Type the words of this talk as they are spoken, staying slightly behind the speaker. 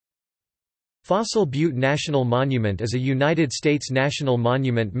Fossil Butte National Monument is a United States national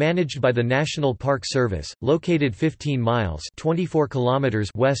monument managed by the National Park Service, located 15 miles (24 kilometers)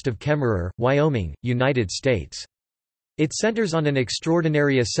 west of Kemmerer, Wyoming, United States. It centers on an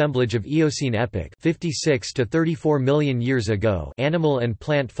extraordinary assemblage of Eocene epoch 56 to 34 million years ago animal and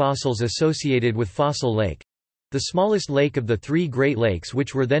plant fossils associated with Fossil Lake, the smallest lake of the three Great Lakes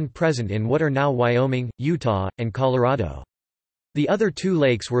which were then present in what are now Wyoming, Utah, and Colorado. The other two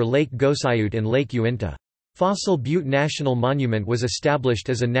lakes were Lake Gosayut and Lake Uinta. Fossil Butte National Monument was established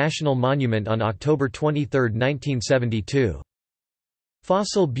as a national monument on October 23, 1972.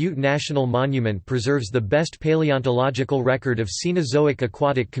 Fossil Butte National Monument preserves the best paleontological record of Cenozoic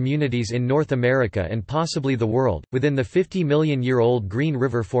aquatic communities in North America and possibly the world, within the 50-million-year-old Green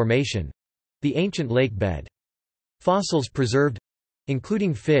River Formation—the ancient lake bed. Fossils preserved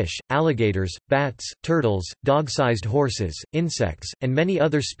including fish, alligators, bats, turtles, dog-sized horses, insects, and many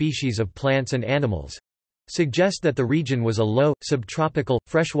other species of plants and animals, suggest that the region was a low, subtropical,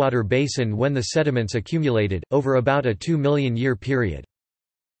 freshwater basin when the sediments accumulated, over about a 2 million year period.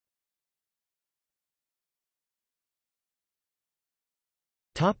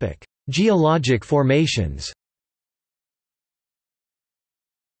 Geologic formations.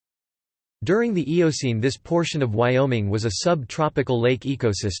 During the Eocene, this portion of Wyoming was a subtropical lake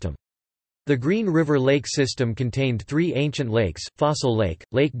ecosystem. The Green River Lake system contained three ancient lakes, Fossil Lake,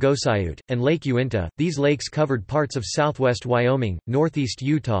 Lake Gosayut, and Lake Uinta. These lakes covered parts of southwest Wyoming, northeast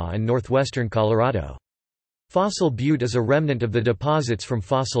Utah and northwestern Colorado. Fossil Butte is a remnant of the deposits from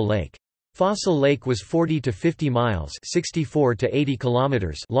Fossil Lake. Fossil Lake was 40 to 50 miles 64 to 80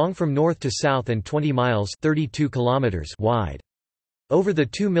 kilometers long from north to south and 20 miles 32 kilometers wide. Over the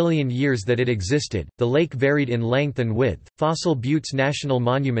 2 million years that it existed, the lake varied in length and width. Fossil Butte's National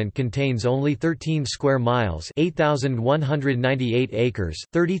Monument contains only 13 square miles, 8,198 acres,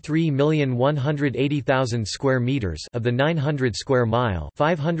 33,180,000 square meters of the 900 square mile,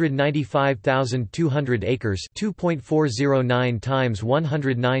 595,200 acres, 2.409 times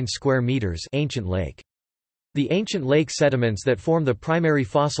 109 square meters ancient lake. The ancient lake sediments that form the primary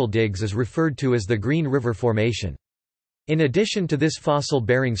fossil digs is referred to as the Green River Formation. In addition to this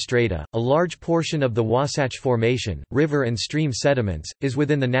fossil-bearing strata, a large portion of the Wasatch Formation, river and stream sediments, is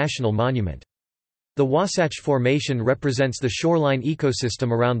within the National Monument. The Wasatch Formation represents the shoreline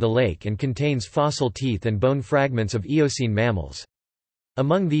ecosystem around the lake and contains fossil teeth and bone fragments of Eocene mammals.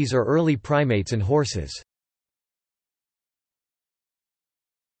 Among these are early primates and horses.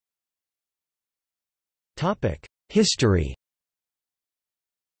 History.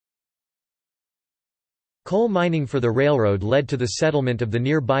 Coal mining for the railroad led to the settlement of the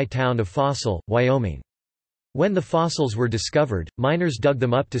nearby town of Fossil, Wyoming. When the fossils were discovered, miners dug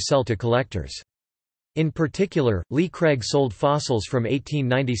them up to sell to collectors. In particular, Lee Craig sold fossils from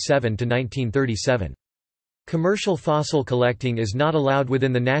 1897 to 1937. Commercial fossil collecting is not allowed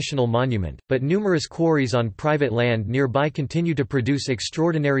within the National Monument, but numerous quarries on private land nearby continue to produce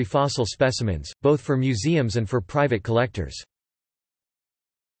extraordinary fossil specimens, both for museums and for private collectors.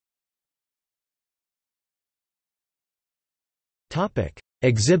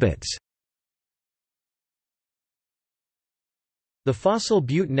 Exhibits. The Fossil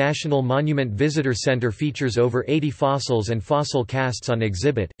Butte National Monument Visitor Center features over 80 fossils and fossil casts on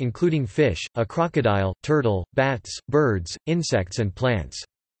exhibit, including fish, a crocodile, turtle, bats, birds, insects and plants.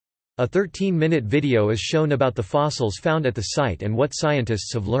 A 13-minute video is shown about the fossils found at the site and what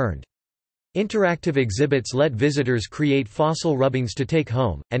scientists have learned. Interactive exhibits let visitors create fossil rubbings to take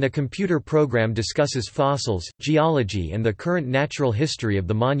home, and a computer program discusses fossils, geology and the current natural history of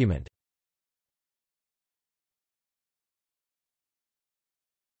the monument.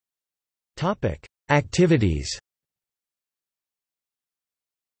 Activities.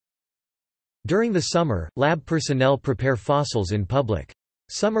 During the summer, lab personnel prepare fossils in public.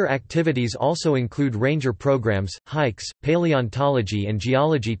 Summer activities also include ranger programs, hikes, paleontology and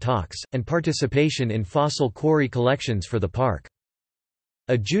geology talks, and participation in fossil quarry collections for the park.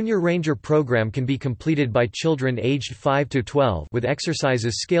 A junior ranger program can be completed by children aged 5 to 12 with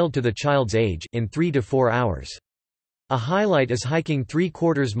exercises scaled to the child's age in 3 to 4 hours. A highlight is hiking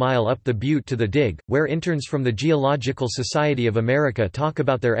 3/4 mile up the butte to the dig, where interns from the Geological Society of America talk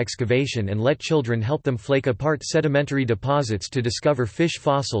about their excavation and let children help them flake apart sedimentary deposits to discover fish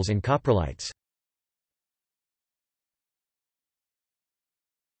fossils and coprolites.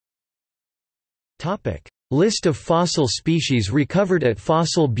 List of fossil species recovered at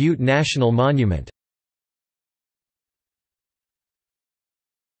Fossil Butte National Monument.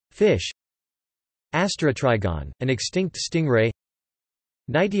 Fish. Astratrigon, an extinct stingray.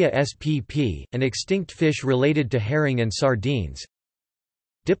 Knightia spp, an extinct fish related to herring and sardines.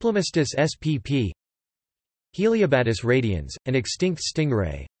 Diplomastus spp. Heliobatus radians, an extinct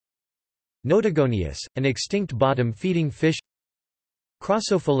stingray. Notagonius, an extinct bottom-feeding fish.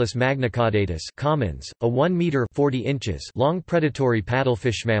 Chrysopholus magnicaudatus commons, a 1 meter 40 inches long predatory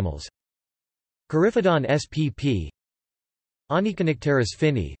paddlefish mammals. Coryphodon spp. Onychonycteris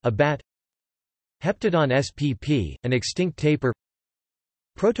finni, a bat. Heptodon spp, an extinct tapir.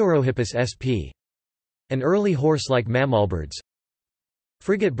 Protorohippus sp. An early horse-like mammalbirds.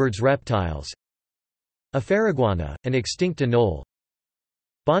 Frigatebirds reptiles. Apharaguana, an extinct anole.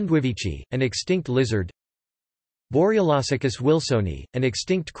 Bondwivici, an extinct lizard. Borealosuchus wilsoni, an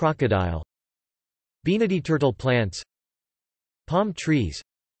extinct crocodile. Beanidy turtle plants. Palm trees.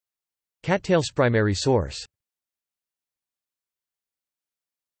 Cattails. Primary source.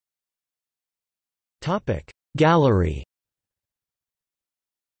 Gallery.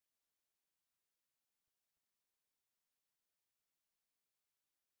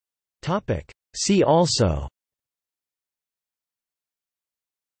 See also: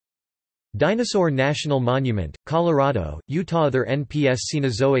 Dinosaur National Monument, Colorado, Utah. Other NPS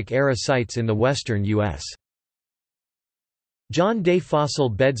Cenozoic-era sites in the western U.S. John Day Fossil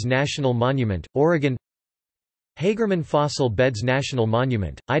Beds National Monument, Oregon. Hagerman Fossil Beds National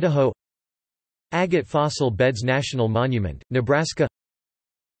Monument, Idaho. Agate Fossil Beds National Monument, Nebraska.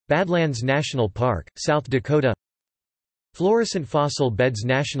 Badlands National Park, South Dakota. Florissant Fossil Beds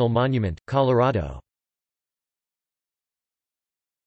National Monument, Colorado.